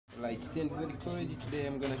Like T and Z Courage. Today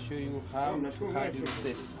I'm gonna show you how to hard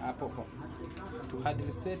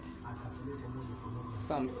reset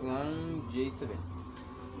Samsung J7.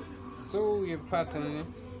 So we have pattern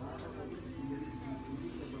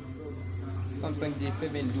Samsung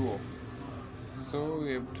J7 Duo. So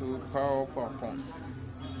we have to power off our phone.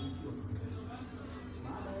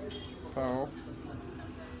 Power off.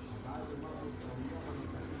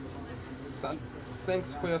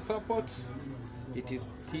 Thanks for your support. It is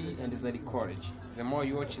T and Z Courage. The more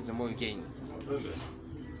you watch, the more you gain. The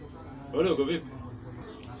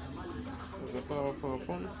power of our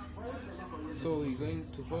phone. So we're going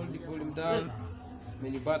to hold the volume down,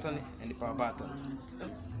 menu button and the power button.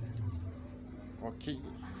 Okay,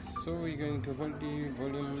 so we're going to hold the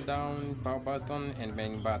volume down, power button and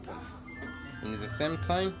menu button. In the same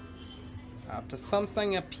time, after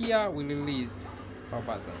Samsung appear, we release power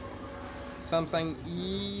button. Samsung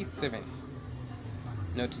E7,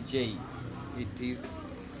 not J, it is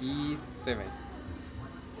E7.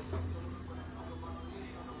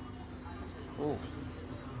 Oh,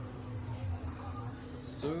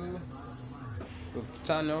 so we have to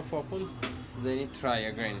turn off our phone, then try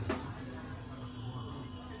again.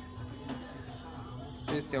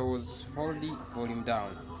 First I was holding volume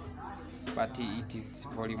down, but it is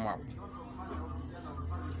volume up.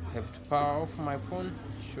 I have to power off my phone,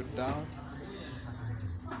 shut down.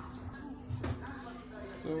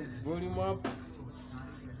 So volume up,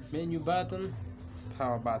 menu button,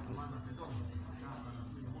 power button,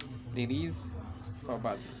 release, power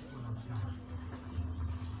button.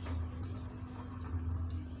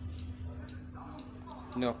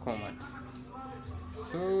 No command.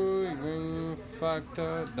 So we're going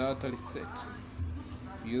factor data reset.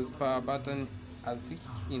 Use power button as the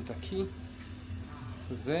enter key.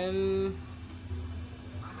 Then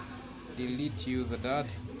delete user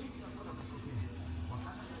data.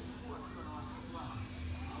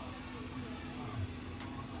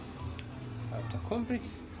 After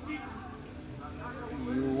complete,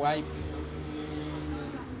 you wipe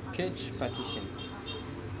cache partition.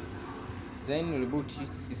 Then reboot your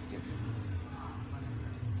system.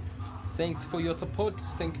 Thanks for your support.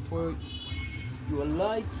 Thank you for your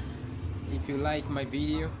like. If you like my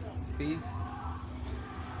video, please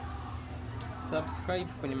subscribe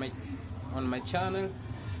on my channel.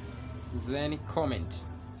 Then comment.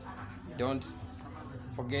 Don't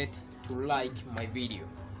forget to like my video.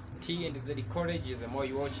 T and Z Courage. The more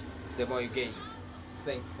you watch, the more you gain.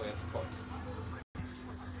 Thanks for your support.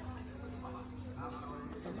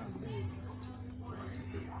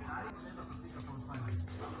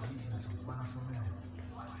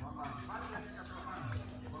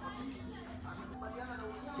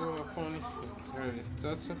 So our phone is already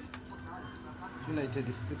started.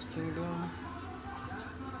 United States Kingdom,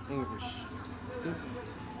 English, skip,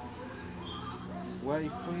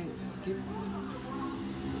 Wi-Fi, skip.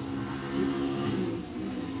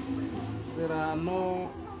 There are no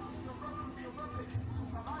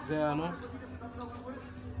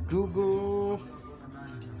Google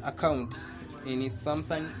account in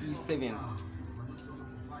Samsung E7.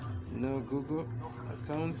 No Google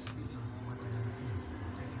account.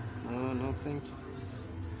 No, thank you.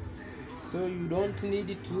 So you don't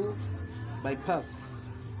need to bypass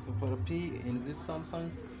FRP in this Samsung.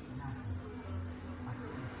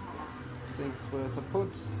 Thanks for your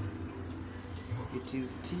support. It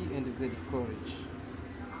is T and Z Courage.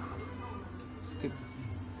 Skip.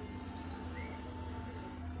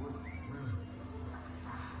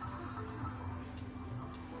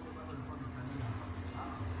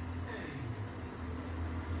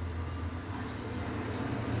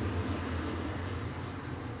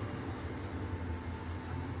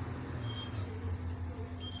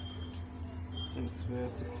 Thanks for your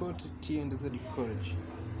support, T and Z Courage.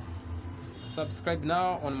 Subscribe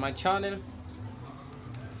now on my channel.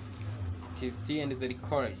 It is T and Z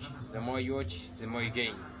Courage. The more you watch, the more you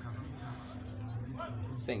gain.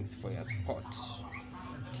 Thanks for your support,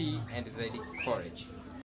 T and Z Courage.